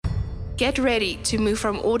Get ready to move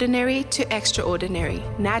from ordinary to extraordinary,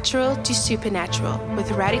 natural to supernatural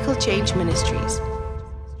with Radical Change Ministries.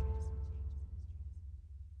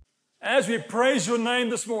 As we praise your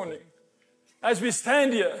name this morning, as we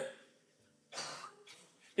stand here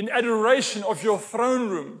in adoration of your throne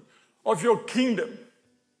room, of your kingdom,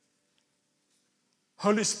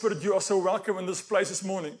 Holy Spirit, you are so welcome in this place this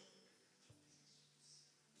morning.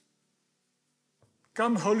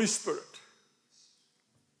 Come, Holy Spirit.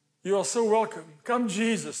 You are so welcome. Come,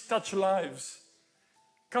 Jesus, touch lives.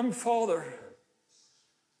 Come, Father.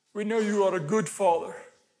 We know you are a good Father.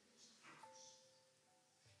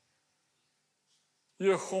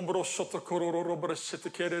 Thank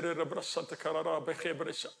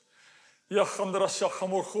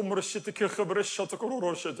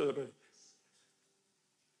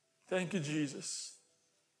you, Jesus.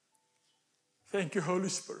 Thank you, Holy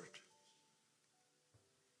Spirit.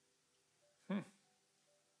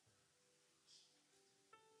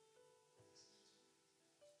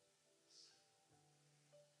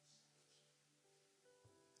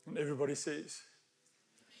 And everybody says,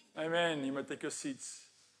 Amen. You may take your seats.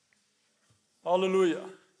 Hallelujah.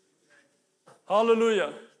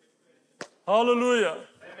 Hallelujah. Hallelujah.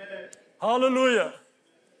 Amen. Hallelujah.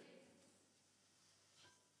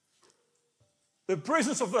 The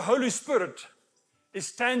presence of the Holy Spirit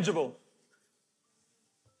is tangible.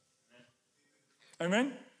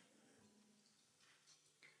 Amen.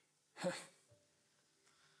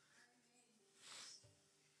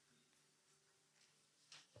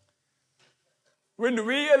 When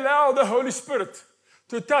we allow the Holy Spirit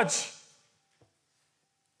to touch,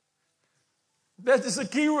 that is a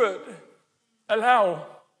key word. Allow.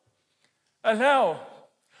 Allow.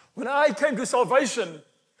 When I came to salvation,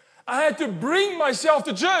 I had to bring myself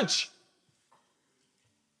to church.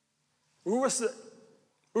 Who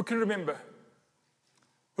can remember?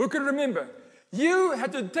 Who can remember? You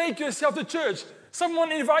had to take yourself to church.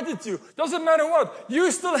 Someone invited you. Doesn't matter what.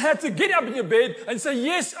 You still had to get up in your bed and say,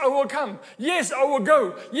 yes, I will come. Yes, I will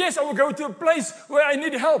go. Yes, I will go to a place where I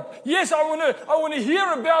need help. Yes, I want to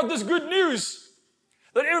hear about this good news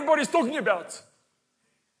that everybody's talking about.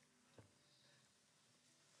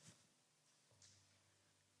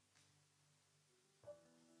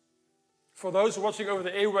 For those watching over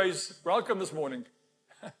the airways, welcome this morning.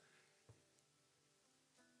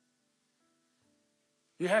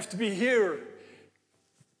 You have to be here.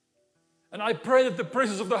 And I pray that the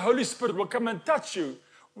presence of the Holy Spirit will come and touch you.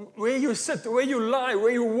 Where you sit, where you lie,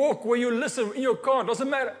 where you walk, where you listen, in your car, doesn't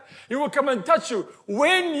matter. He will come and touch you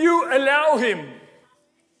when you allow Him.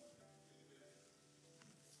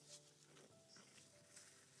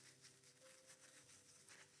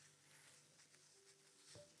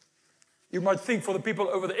 You might think, for the people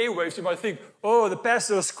over the airwaves, you might think, oh, the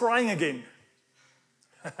pastor is crying again.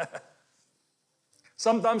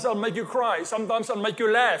 Sometimes I'll make you cry. Sometimes I'll make you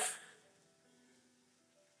laugh.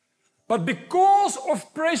 But because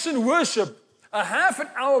of praise and worship, a half an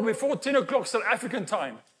hour before 10 o'clock South African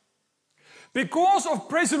time, because of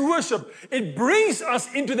praise and worship, it brings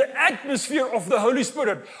us into the atmosphere of the Holy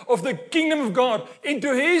Spirit, of the kingdom of God,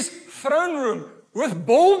 into His throne room. With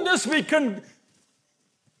boldness we can...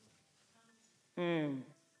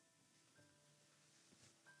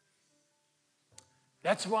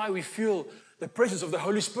 That's why we feel the presence of the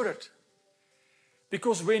Holy Spirit.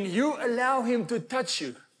 Because when you allow Him to touch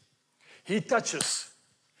you, He touches.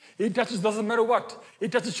 He touches, doesn't matter what. He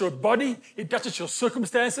touches your body. He touches your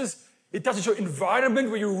circumstances. He touches your environment,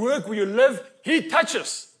 where you work, where you live. He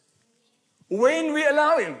touches when we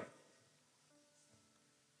allow Him.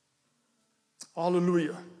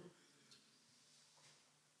 Hallelujah.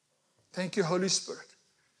 Thank you, Holy Spirit.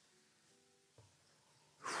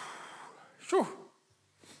 Sure.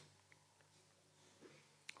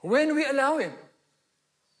 When we allow Him.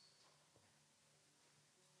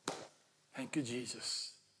 Thank you,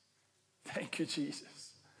 Jesus. Thank you,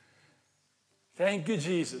 Jesus. Thank you,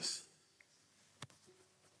 Jesus.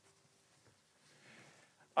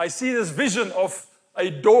 I see this vision of a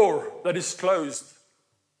door that is closed.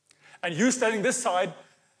 And you standing this side,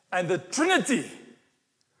 and the Trinity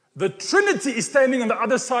is standing on the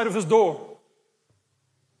other side of this door.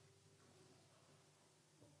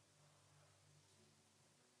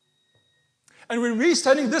 And when we're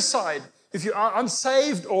standing this side, if you are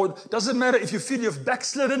unsaved, or doesn't matter if you feel you've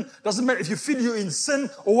backslidden, doesn't matter if you feel you're in sin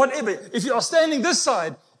or whatever, if you are standing this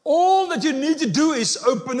side, all that you need to do is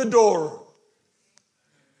open the door.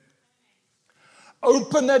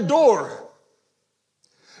 Open that door.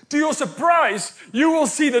 To your surprise, you will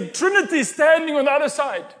see the Trinity standing on the other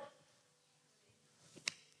side.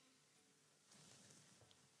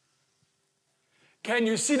 Can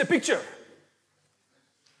you see the picture?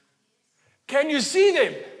 Can you see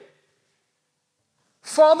them?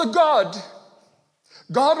 Father God,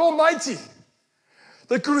 God Almighty,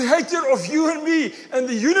 the creator of you and me and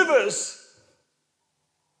the universe.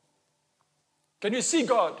 Can you see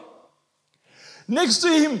God? Next to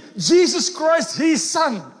him, Jesus Christ, his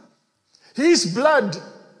Son, his blood,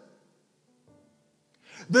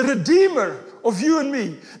 the Redeemer of you and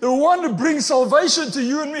me, the one who brings salvation to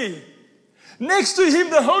you and me. Next to him,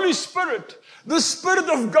 the Holy Spirit, the Spirit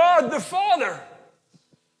of God, the Father,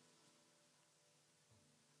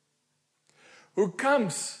 who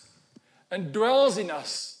comes and dwells in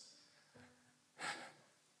us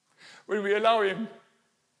when we allow him.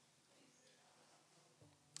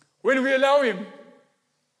 When we allow him.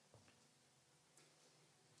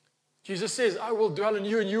 Jesus says, I will dwell in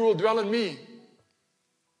you and you will dwell in me.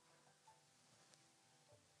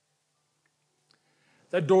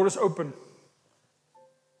 That door is open.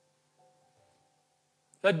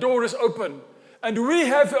 That door is open. And we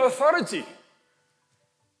have the authority.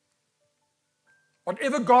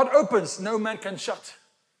 Whatever God opens, no man can shut.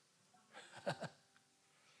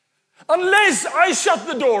 Unless I shut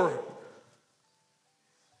the door.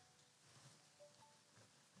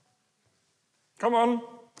 Come on.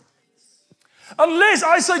 Unless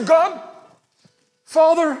I say, God,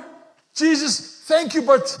 Father, Jesus, thank you,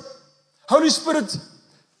 but Holy Spirit,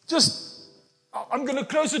 I'm going to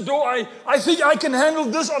close the door. I think I can handle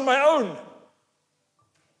this on my own.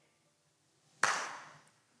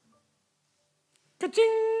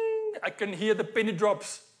 Ka-ching! I can hear the penny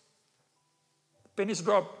drops. The pennies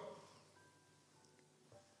drop.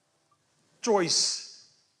 Choice.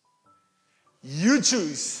 You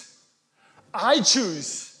choose. I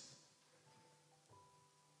choose.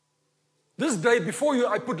 This day before you,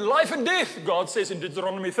 I put life and death, God says in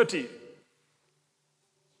Deuteronomy 30.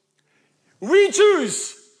 We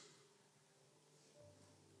choose.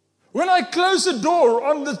 When I close the door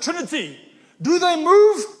on the Trinity, do they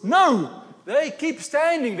move? No. They keep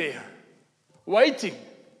standing there, waiting.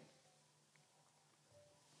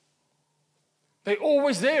 They're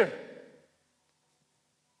always there.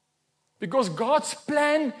 Because God's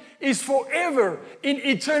plan is forever in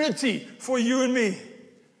eternity for you and me.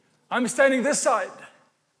 I'm standing this side.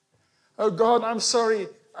 Oh God, I'm sorry.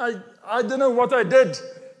 I don't know what I did,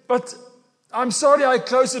 but I'm sorry I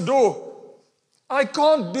closed the door. I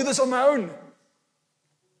can't do this on my own.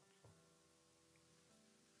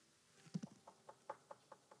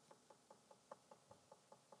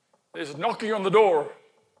 There's knocking on the door.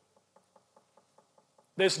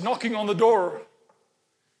 There's knocking on the door.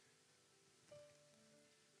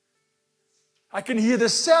 I can hear the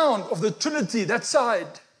sound of the Trinity that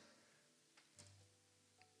side.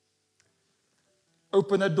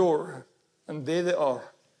 Open that door, and there they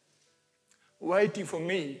are, waiting for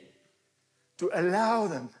me to allow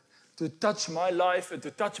them to touch my life and to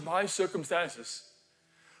touch my circumstances,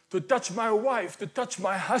 to touch my wife, to touch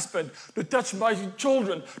my husband, to touch my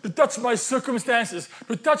children, to touch my circumstances,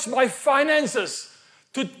 to touch my finances,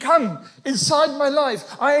 to come inside my life.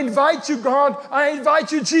 I invite you, God. I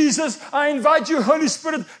invite you, Jesus. I invite you, Holy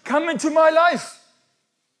Spirit. Come into my life.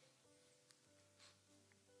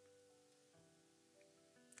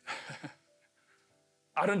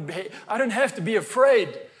 I don't have to be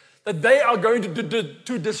afraid that they are going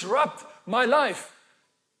to disrupt my life.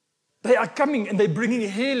 They are coming and they're bringing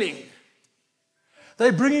healing.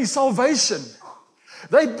 They're bringing salvation.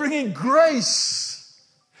 They're bringing grace.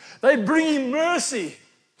 They're bringing mercy.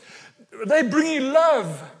 They're bringing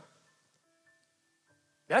love.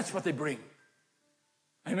 That's what they bring.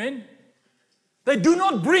 Amen? They do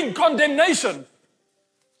not bring condemnation.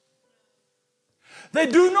 They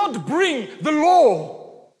do not bring the law.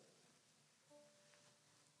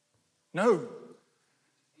 No.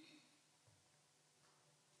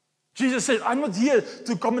 Jesus said, I'm not here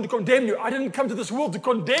to come and condemn you. I didn't come to this world to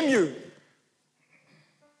condemn you.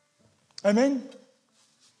 Amen?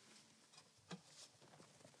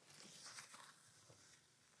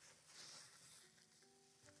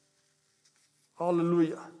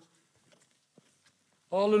 Hallelujah.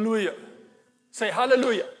 Hallelujah. Say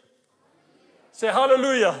hallelujah. Say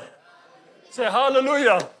hallelujah. Say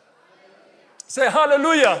hallelujah. Say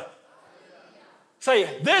hallelujah.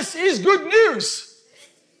 Say, this is good news.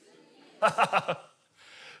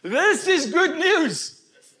 This is good news.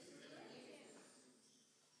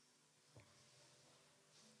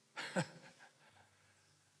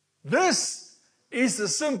 This is the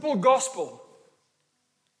simple gospel.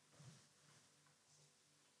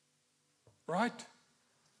 Right?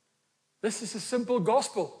 This is a simple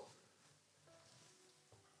gospel.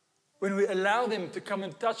 When we allow them to come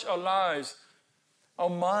and touch our lives, our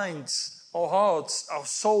minds, our hearts, our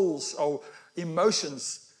souls, our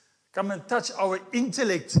emotions. Come and touch our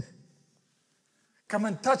intellect. Come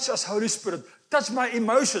and touch us, Holy Spirit. Touch my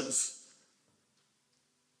emotions.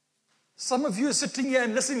 Some of you are sitting here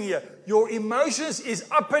and listening here. Your emotions is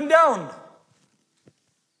up and down.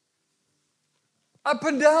 Up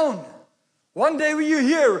and down. One day you're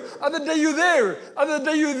here, other day you're there, other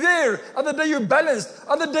day you're there, other day you're balanced,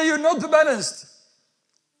 other day you're not balanced.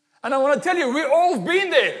 And I want to tell you, we've all been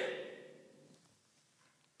there.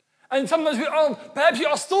 And sometimes perhaps you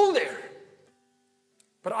are still there.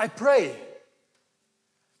 But I pray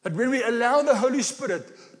that when we allow the Holy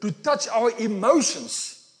Spirit to touch our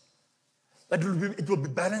emotions, that it will be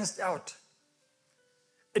balanced out.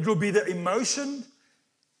 It will be the emotion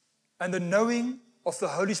and the knowing of the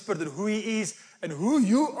Holy Spirit, who He is and who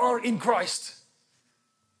you are in Christ.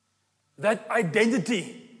 That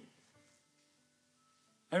identity.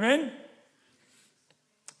 Amen?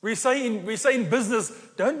 We say in business,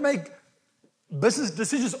 don't make business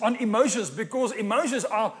decisions on emotions, because emotions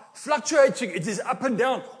are fluctuating. It is up and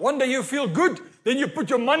down. One day you feel good, then you put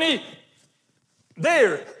your money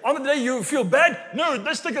there. Other day you feel bad. No,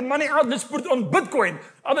 let's take the money out. Let's put it on Bitcoin.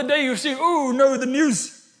 Other day you see, oh no, the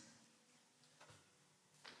news.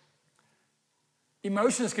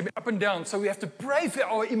 Emotions can be up and down, so we have to pray for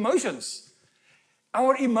our emotions.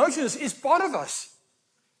 Our emotions is part of us.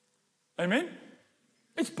 Amen?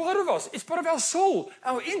 It's part of us. It's part of our soul,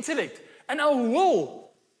 our intellect, and our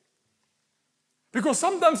will. Because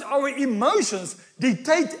sometimes our emotions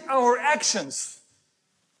dictate our actions.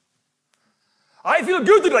 I feel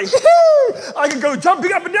good today. I can go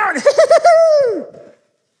jumping up and down.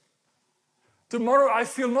 Tomorrow I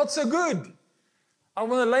feel not so good. I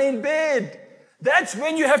want to lay in bed. That's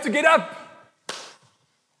when you have to get up.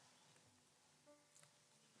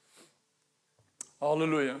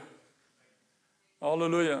 Hallelujah.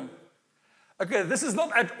 Hallelujah. Okay, this is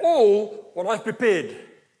not at all what I've prepared.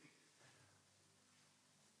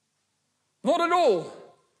 Not at all.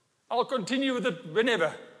 I'll continue with it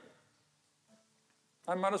whenever.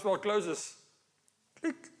 I might as well close this.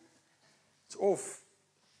 Click. It's off.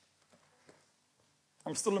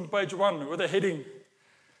 I'm still on page 1 with a heading.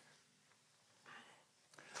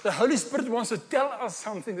 The Holy Spirit wants to tell us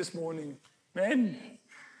something this morning. Man.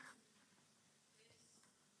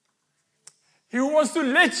 He wants to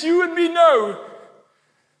let you and me know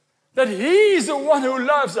that He is the one who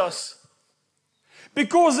loves us.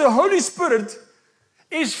 Because the Holy Spirit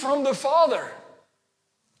is from the Father.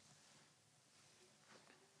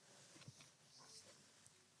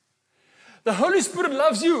 The Holy Spirit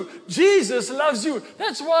loves you. Jesus loves you.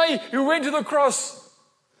 That's why He went to the cross.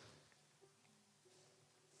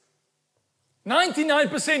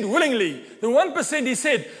 99% willingly. The 1% He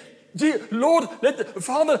said, Lord,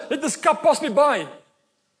 Father, let this cup pass me by.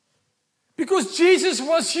 Because Jesus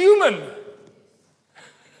was human.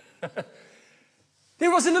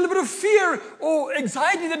 There was a little bit of fear or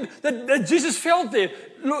anxiety that Jesus felt there.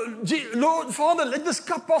 Lord, Father, let this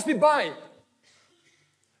cup pass me by.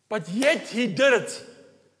 But yet He did it.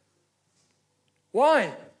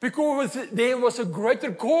 Why? Because there was a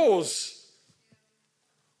greater cause.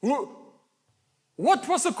 What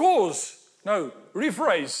was the cause? No,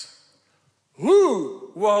 rephrase.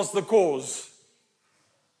 Who was the cause?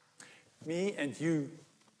 Me and you.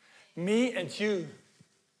 Me and you.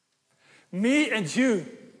 Me and you.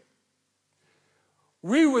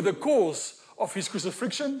 We were the cause of His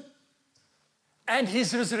crucifixion and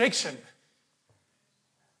His resurrection.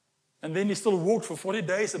 And then He still walked for 40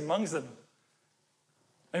 days amongst them.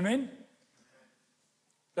 Amen?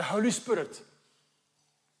 The Holy Spirit.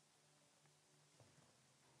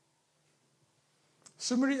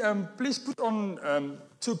 Somebody, please put on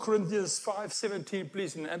 2 Corinthians 5:17,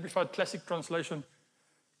 please, in the Amplified Classic Translation.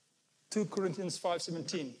 2 Corinthians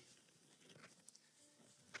 5:17.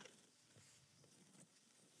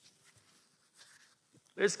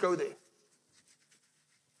 Let's go there.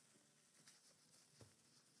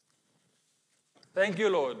 Thank you,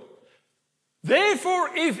 Lord. Therefore,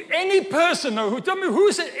 if any person, tell me who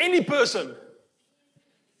is any person?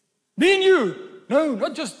 Me and you. No,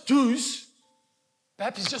 not just Jews.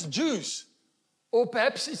 Perhaps it's just Jews. Or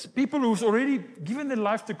perhaps it's people who's already given their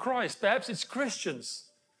life to Christ. Perhaps it's Christians.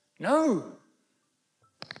 No.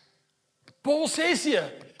 Paul says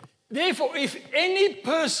here, therefore, if any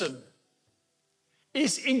person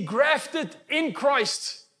is engrafted in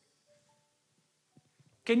Christ.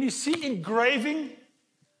 Can you see engraving?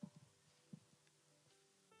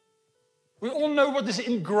 We all know what is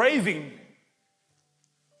engraving.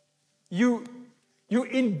 You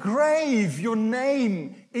engrave your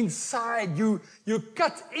name inside. You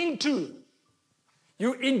cut into.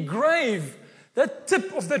 You engrave that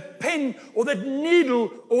tip of that pen or that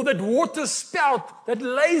needle or that water spout, that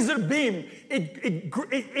laser beam. It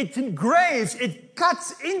engraves, it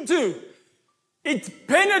cuts into, it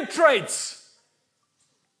penetrates.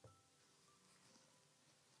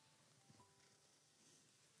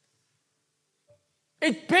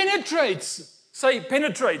 It penetrates. Say,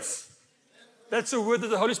 penetrates. That's a word that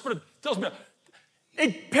the Holy Spirit tells me.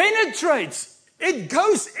 It penetrates. It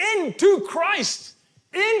goes into Christ.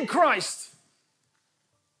 In Christ.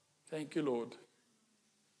 Thank you, Lord.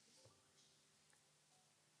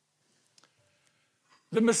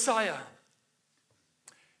 The Messiah.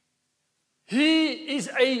 He is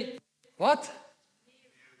a what?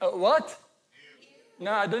 A what?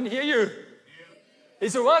 No, I didn't hear you.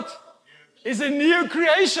 He's a what? He's a new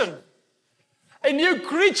creation. A new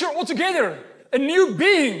creature altogether. A new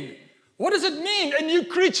being. What does it mean, a new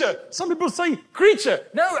creature? Some people say creature.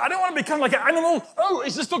 No, I don't want to become like an animal. Oh,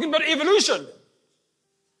 it's just talking about evolution.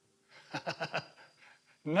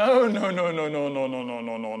 No.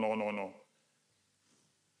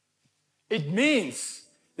 It means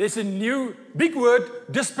there's a new, big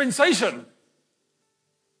word, dispensation.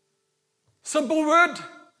 Simple word,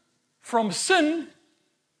 from sin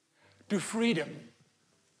to freedom.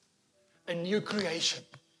 A new creation.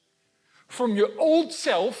 From your old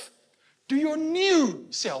self to your new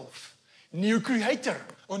self. New creator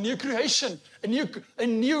or new creation. A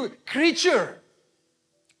new creature.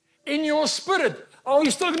 In your spirit. Are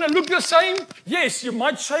you still going to look the same? Yes, you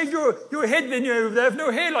might shave your head, then you have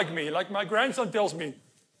no hair like me, like my grandson tells me.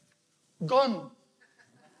 Gone.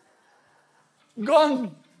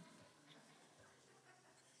 Gone.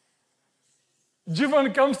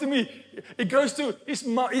 Jivan comes to me. He goes to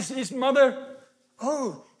his mother.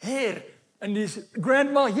 Oh, hair. And his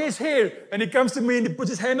grandma, yes, hair. And he comes to me and he puts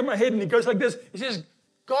his hand on my head and he goes like this. He says,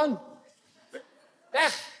 gone.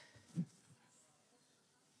 Ah.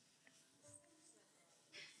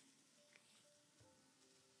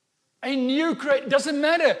 A new creation. Doesn't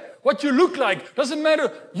matter what you look like. Doesn't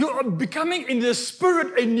matter. You are becoming in the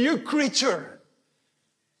spirit a new creature.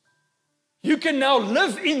 You can now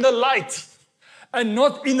live in the light and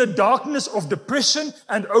not in the darkness of depression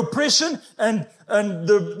and oppression and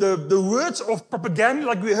the words of propaganda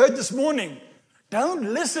like we heard this morning. Don't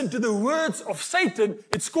listen to the words of Satan.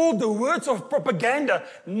 It's called the words of propaganda,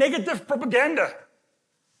 negative propaganda.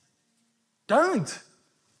 Don't.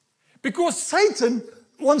 Because Satan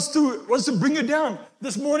wants to bring you down.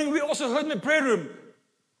 This morning we also heard in the prayer room,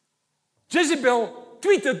 Jezebel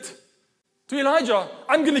tweeted to Elijah,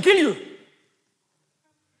 I'm going to kill you.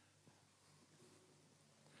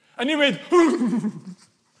 And he went,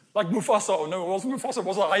 like Mufasa. Oh no, it wasn't Mufasa, it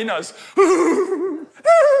was the hyenas.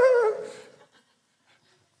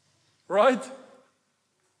 Right?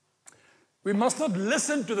 We must not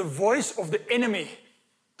listen to the voice of the enemy.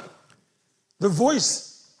 The voice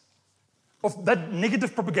of that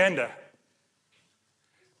negative propaganda.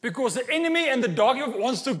 Because the enemy and the darkness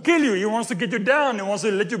wants to kill you. He wants to get you down. He wants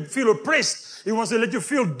to let you feel oppressed. He wants to let you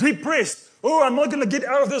feel depressed. Oh, I'm not going to get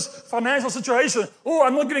out of this financial situation. Oh,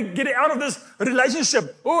 I'm not going to get out of this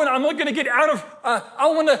relationship. Oh, and I'm not going to get out of,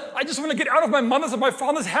 I just want to get out of my mother's or my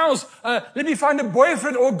father's house. Let me find a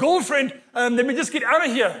boyfriend or girlfriend. Let me just get out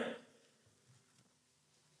of here.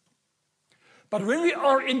 But when we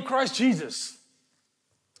are in Christ Jesus,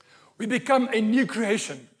 we become a new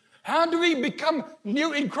creation. How do we become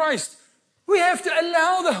new in Christ? We have to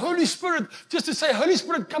allow the Holy Spirit just to say, Holy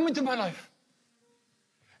Spirit, come into my life.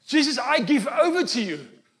 Jesus, I give over to you.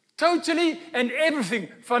 Totally and everything.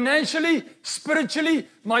 Financially, spiritually,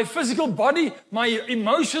 my physical body, my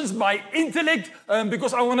emotions, my intellect,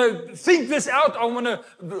 because I want to think this out. I want to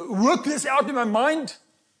work this out in my mind.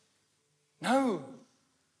 No.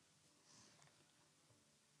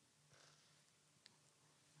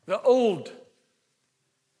 The old.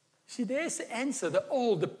 See, there's the answer. The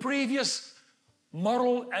old, the previous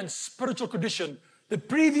moral and spiritual condition, the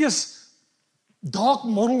previous dark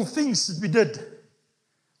moral things that we did,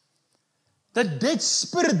 that dead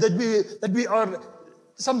spirit that we are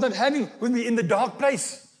sometimes having when we're in the dark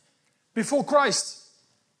place before Christ,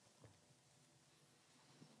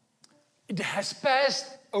 it has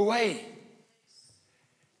passed away.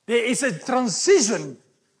 There is a transition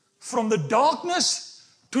from the darkness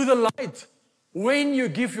to the light when you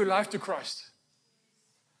give your life to Christ.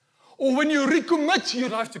 Or when you recommit your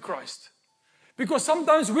life to Christ. Because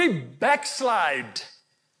sometimes we backslide.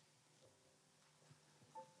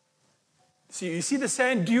 See, you see the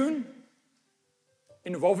sand dune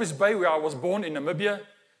in Walvis Bay, where I was born in Namibia?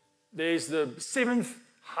 There's the 7th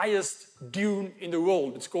highest dune in the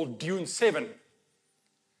world. It's called Dune 7.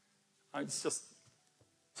 It's just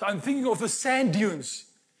So I'm thinking of the sand dunes.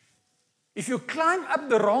 If you climb up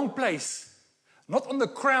the wrong place, not on the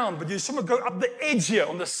crown, but you somehow go up the edge here,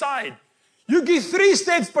 on the side, you give 3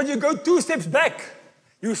 steps, but you go 2 steps back.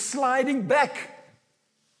 You're sliding back.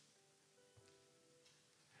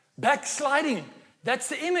 Backsliding. That's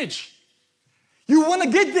the image. You want to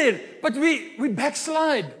get there, but we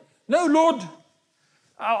backslide. No, Lord,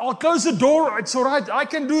 I'll close the door. It's all right. I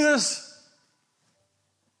can do this.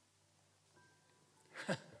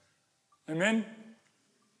 Amen.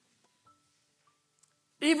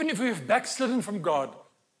 Even if we've backslidden from God,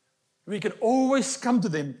 we can always come to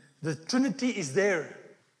them. The Trinity is there.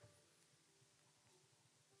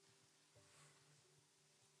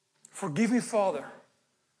 Forgive me, Father.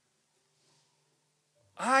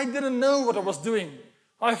 I didn't know what I was doing.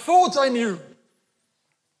 I thought I knew.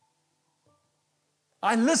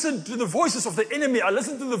 I listened to the voices of the enemy. I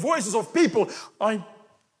listened to the voices of people. I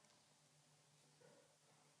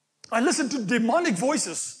listened to demonic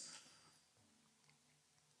voices.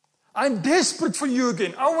 I'm desperate for you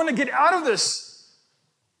again. I want to get out of this.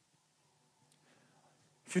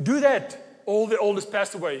 If you do that, all the old is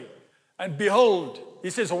passed away. And behold, he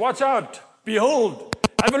says, watch out. Behold.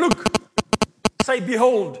 Have a look. Say,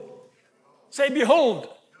 behold. Say, behold.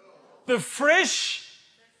 The fresh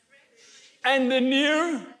and the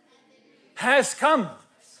new has come.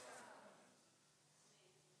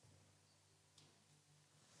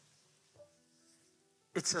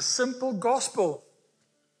 It's a simple gospel.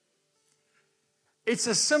 It's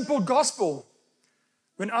a simple gospel.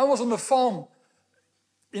 When I was on the farm,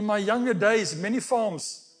 in my younger days, many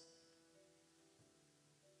farms,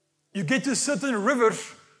 you get to certain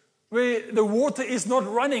rivers where the water is not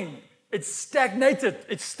running. It's stagnated.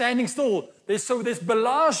 It's standing still. There's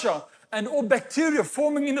bilharzia and all bacteria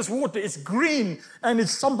forming in this water. It's green and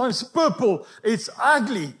it's sometimes purple. It's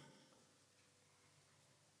ugly.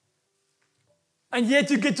 And yet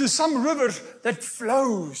you get to some rivers that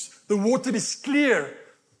flows. The water is clear.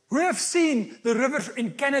 We have seen the rivers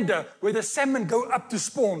in Canada where the salmon go up to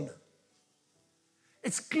spawn.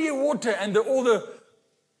 It's clear water and all the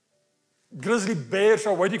grizzly bears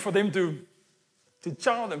are waiting for them to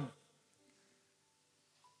chow them.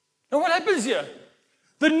 Now what happens here?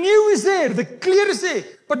 The new is there, the clear is there,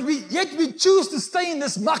 but yet we choose to stay in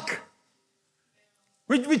this muck.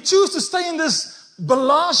 We choose to stay in this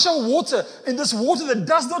bilharzia water, in this water that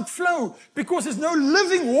does not flow, because there's no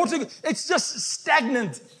living water. It's just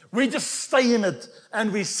stagnant. We just stay in it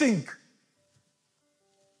and we sink.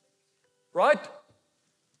 Right?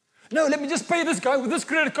 No, let me just pay this guy with this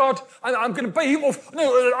credit card. I'm going to pay him off.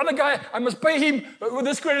 No, the other guy, I must pay him with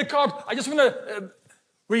this credit card. I just want to...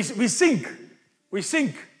 We sink. We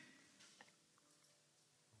sink.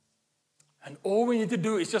 And all we need to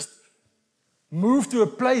do is just move to a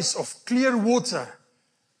place of clear water,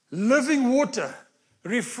 living water,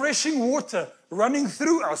 refreshing water, running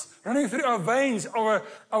through us, running through our veins, our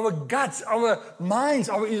guts, our minds,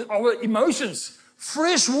 our emotions.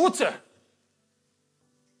 Fresh water.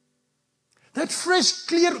 That fresh,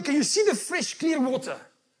 clear, can you see the fresh, clear water?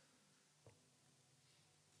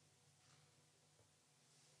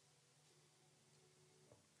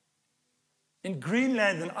 In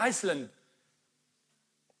Greenland and Iceland,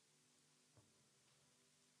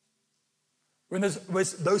 when there's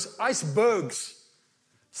those icebergs,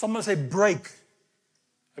 some say break.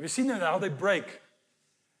 Have you seen them, how they break?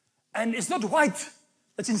 And it's not white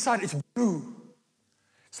that's inside, it's blue.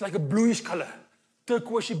 It's like a bluish color,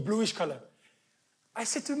 turquoise bluish color. I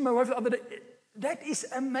said to my wife the other day, that is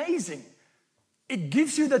amazing. It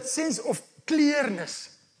gives you that sense of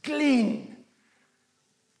clearness, clean,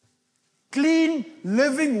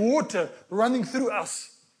 living water running through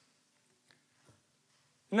us.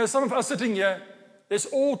 You know, some of us sitting here, there's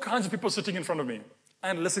all kinds of people sitting in front of me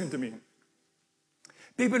and listening to me.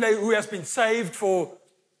 People who have been saved for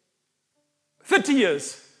 30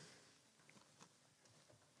 years.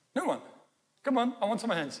 No one. Come on, I want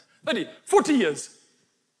some hands. 30, 40 years.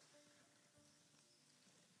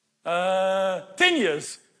 10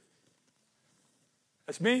 years.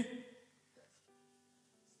 That's me.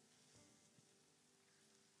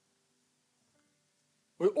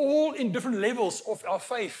 We're all in different levels of our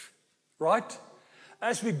faith, right?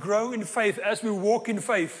 As we grow in faith, as we walk in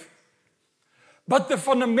faith. But the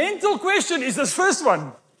fundamental question is this first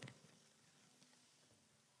one.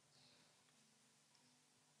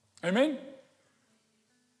 Amen?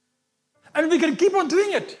 And we can keep on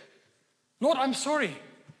doing it. Lord, I'm sorry.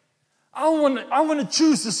 I want to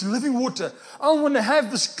choose this living water. I want to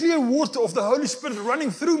have this clear water of the Holy Spirit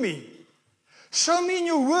running through me. Show me in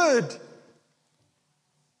your word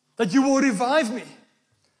that you will revive me.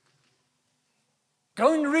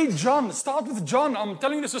 Go and read John. Start with John. I'm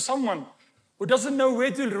telling this to someone who doesn't know where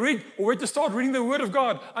to read or where to start reading the Word of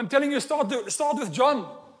God. I'm telling you, start with John.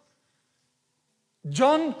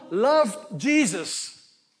 John loved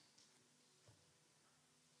Jesus.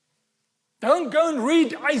 Don't go and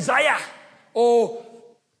read Isaiah or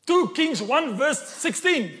 2 Kings 1 verse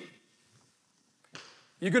 16.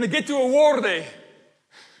 You're going to get to a war there.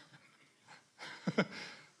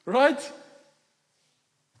 Right?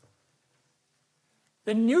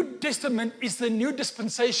 The New Testament is the new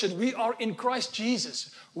dispensation. We are in Christ Jesus.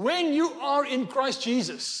 When you are in Christ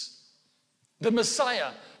Jesus, the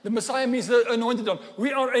Messiah means the anointed one.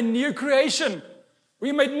 We are a new creation.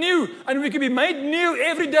 We made new, and we can be made new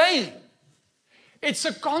every day. It's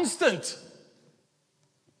a constant.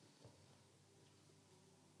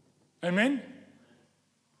 Amen?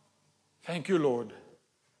 Thank you, Lord.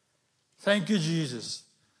 Thank you, Jesus.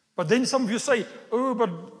 But then some of you say, oh, but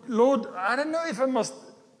Lord, I don't know if I must.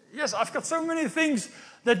 Yes, I've got so many things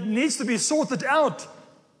that needs to be sorted out.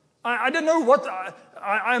 I don't know what,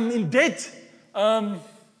 I'm in debt.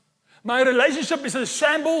 My relationship is a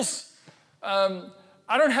shambles. I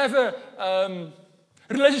don't have a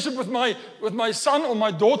relationship with my son or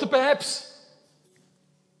my daughter, perhaps.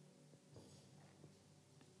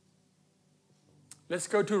 Let's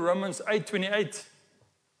go to Romans 8:28.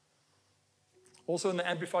 Also in the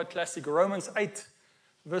Amplified Classic, Romans 8,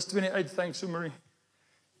 verse 28. Thanks, Marie.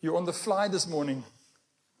 You're on the fly this morning.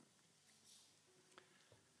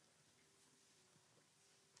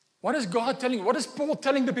 What is God telling? What is Paul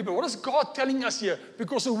telling the people? What is God telling us here?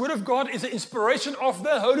 Because the Word of God is the inspiration of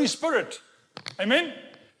the Holy Spirit. Amen?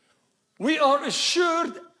 We are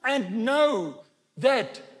assured and know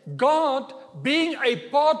that God, being a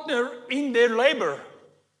partner in their labor,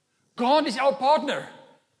 God is our partner.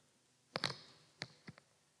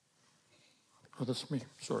 Oh, that's me.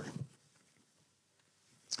 Sorry.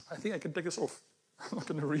 I think I can take this off. I'm not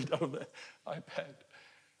going to read out of the iPad.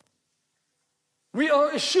 We are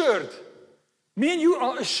assured. Me and you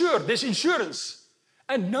are assured. There's insurance.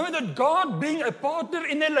 And know that God, being a partner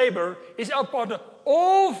in their labor, is our partner.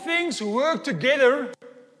 All things work together.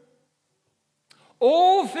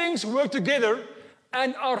 All things work together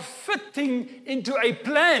and are fitting into a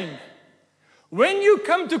plan. When you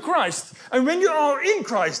come to Christ and when you are in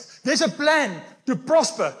Christ, there's a plan to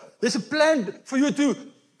prosper. There's a plan for you to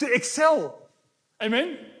excel.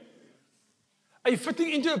 Amen? A fitting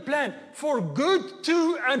into a plan for good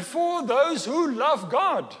to and for those who love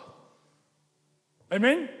God.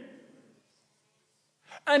 Amen?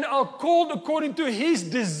 And are called according to His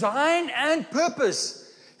design and purpose.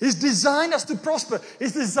 He's designed us to prosper.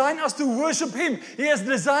 He's designed us to worship Him. He has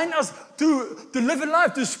designed us to live a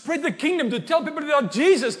life, to spread the kingdom, to tell people about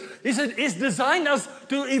Jesus. He's designed us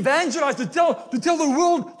to evangelize, to tell the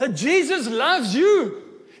world that Jesus loves you.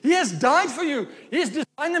 He has died for you. He has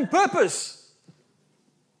design and purpose.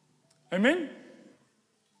 Amen?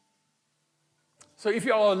 So if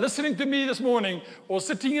you are listening to me this morning or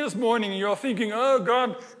sitting here this morning and you're thinking, oh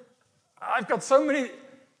God, I've got so many.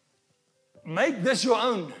 Make this your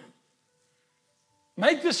own.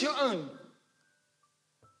 Make this your own.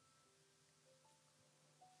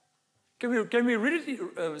 Can we read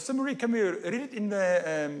it? Summary, can we read it in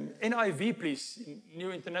the NIV, please?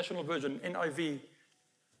 New International Version, NIV.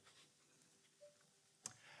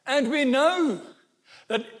 And we know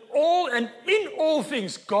that in all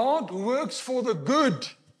things, God works for the good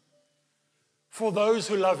for those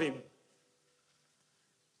who love Him.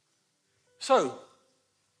 So,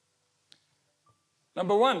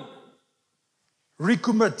 number one,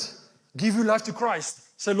 recommit. Give your life to Christ.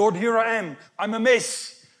 Say, Lord, here I am. I'm a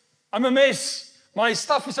mess. I'm a mess. My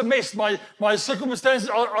stuff is a mess. My circumstances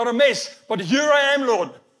are a mess. But here I am, Lord.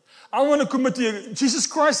 I want to commit to you. Jesus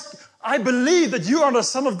Christ, I believe that you are the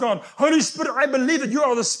Son of God. Holy Spirit, I believe that you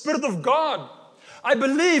are the Spirit of God. I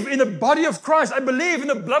believe in the body of Christ. I believe in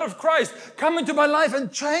the blood of Christ. Come into my life and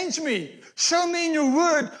change me. Show me in your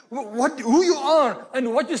word who you are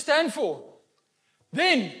and what you stand for.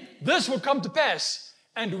 Then this will come to pass.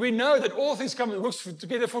 And we know that all things work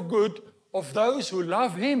together for good of those who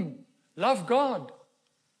love Him, love God,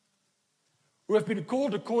 who have been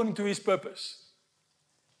called according to His purpose.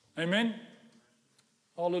 Amen?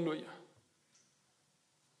 Hallelujah.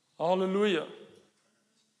 Hallelujah.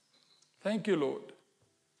 Thank you, Lord.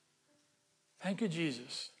 Thank you,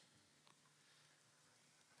 Jesus.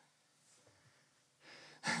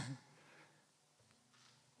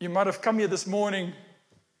 You might have come here this morning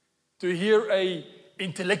to hear an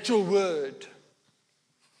intellectual word.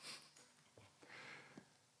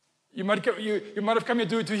 You might have come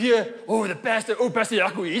here to hear, Pastor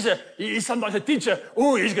Jaco, he's sometimes a teacher.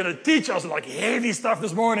 Oh, he's going to teach us like heavy stuff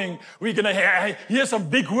this morning. We're going to hear some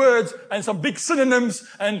big words and some big synonyms.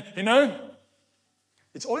 And,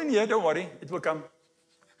 it's all in here. Don't worry. It will come.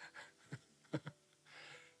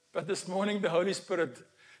 But this morning, the Holy Spirit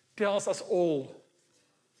tells us all,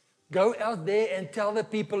 go out there and tell the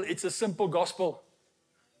people it's a simple gospel.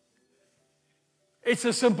 It's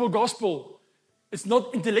a simple gospel. It's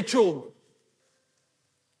not intellectual.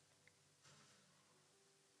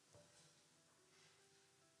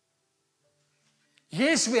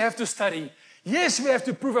 Yes, we have to study. Yes, we have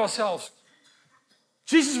to prove ourselves.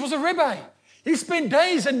 Jesus was a rabbi. He spent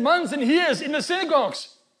days and months and years in the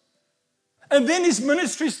synagogues. And then his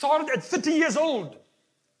ministry started at 30 years old.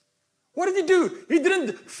 What did he do? He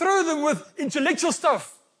didn't throw them with intellectual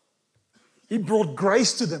stuff. He brought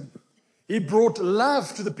grace to them. He brought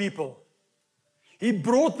love to the people. He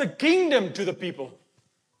brought the kingdom to the people.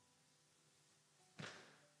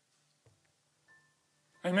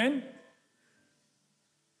 Amen?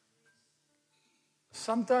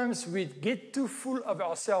 Sometimes we get too full of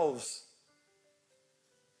ourselves.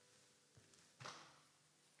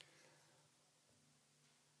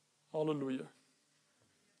 Hallelujah.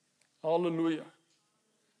 Hallelujah.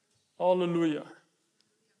 Hallelujah.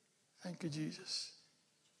 Thank you, Jesus.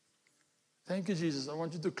 Thank you, Jesus. I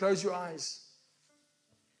want you to close your eyes.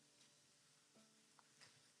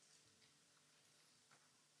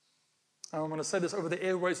 I'm going to say this over the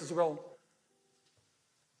airways as well.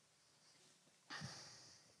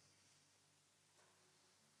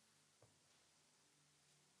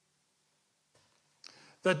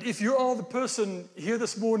 That if you are the person here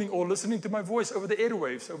this morning or listening to my voice over the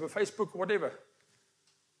airwaves, over Facebook, whatever,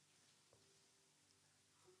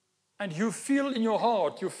 and you feel in your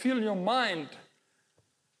heart, you feel in your mind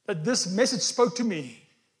that this message spoke to me,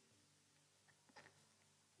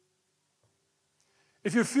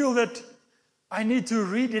 if you feel that I need to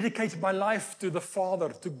rededicate my life to the Father,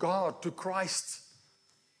 to God, to Christ,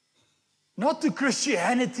 not to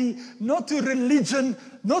Christianity, not to religion,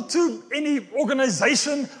 not to any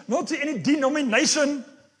organization, not to any denomination,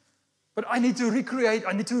 but I need to recreate,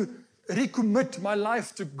 I need to recommit my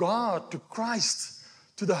life to God, to Christ,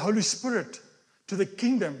 to the Holy Spirit, to the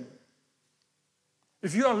kingdom.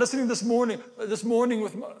 If you are listening this morning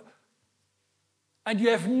with and you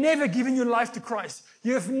have never given your life to Christ,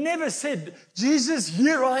 you have never said, Jesus,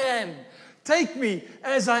 here I am. Take me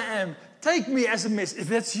as I am. Take me as a mess. If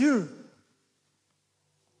that's you,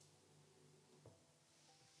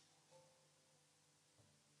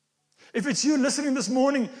 if it's you listening this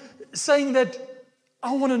morning saying that,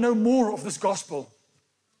 I want to know more of this gospel.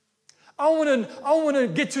 I want to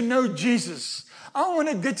get to know Jesus. I want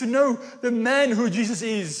to get to know the man who Jesus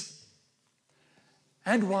is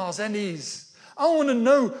and was and is. I want to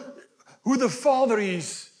know who the Father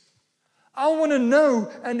is. I want to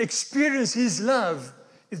know and experience His love.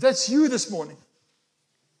 If that's you this morning,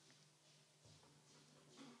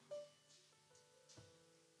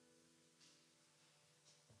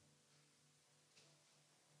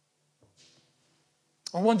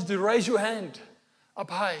 I want you to raise your hand up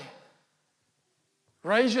high.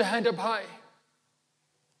 Raise your hand up high.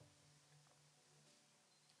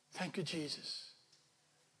 Thank you, Jesus.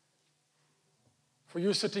 For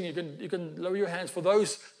you sitting, you can lower your hands. For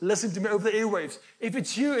those listening to me over the airwaves, if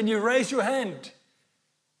it's you and you raise your hand,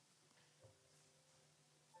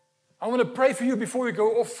 I want to pray for you before we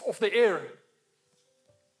go off the air.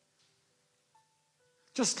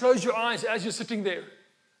 Just close your eyes as you're sitting there.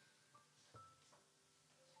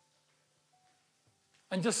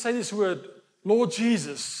 And just say this word, Lord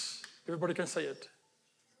Jesus. Everybody can say it.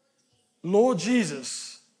 Lord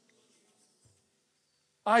Jesus,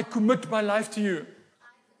 I commit my life to you.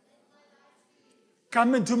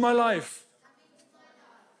 Come into my life.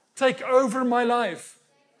 Take over my life.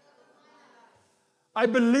 I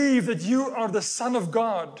believe that you are the Son of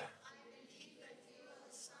God.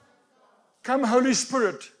 Come, Holy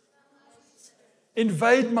Spirit.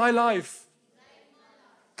 Invade my life.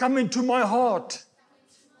 Come into my heart.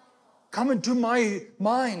 Come into my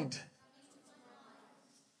mind.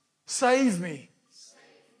 Save me.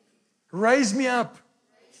 Raise me up.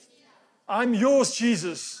 I'm yours,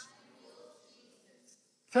 Jesus.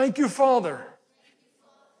 Thank you, Father,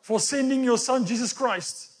 for sending your Son, Jesus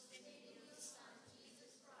Christ,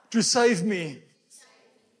 to save me.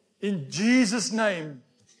 In Jesus' name.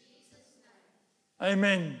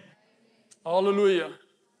 Amen. Hallelujah.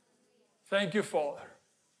 Thank you, Father.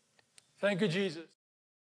 Thank you, Jesus.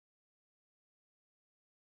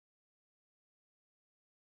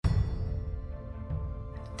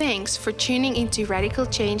 Thanks for tuning into Radical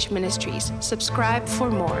Change Ministries. Subscribe for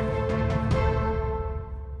more.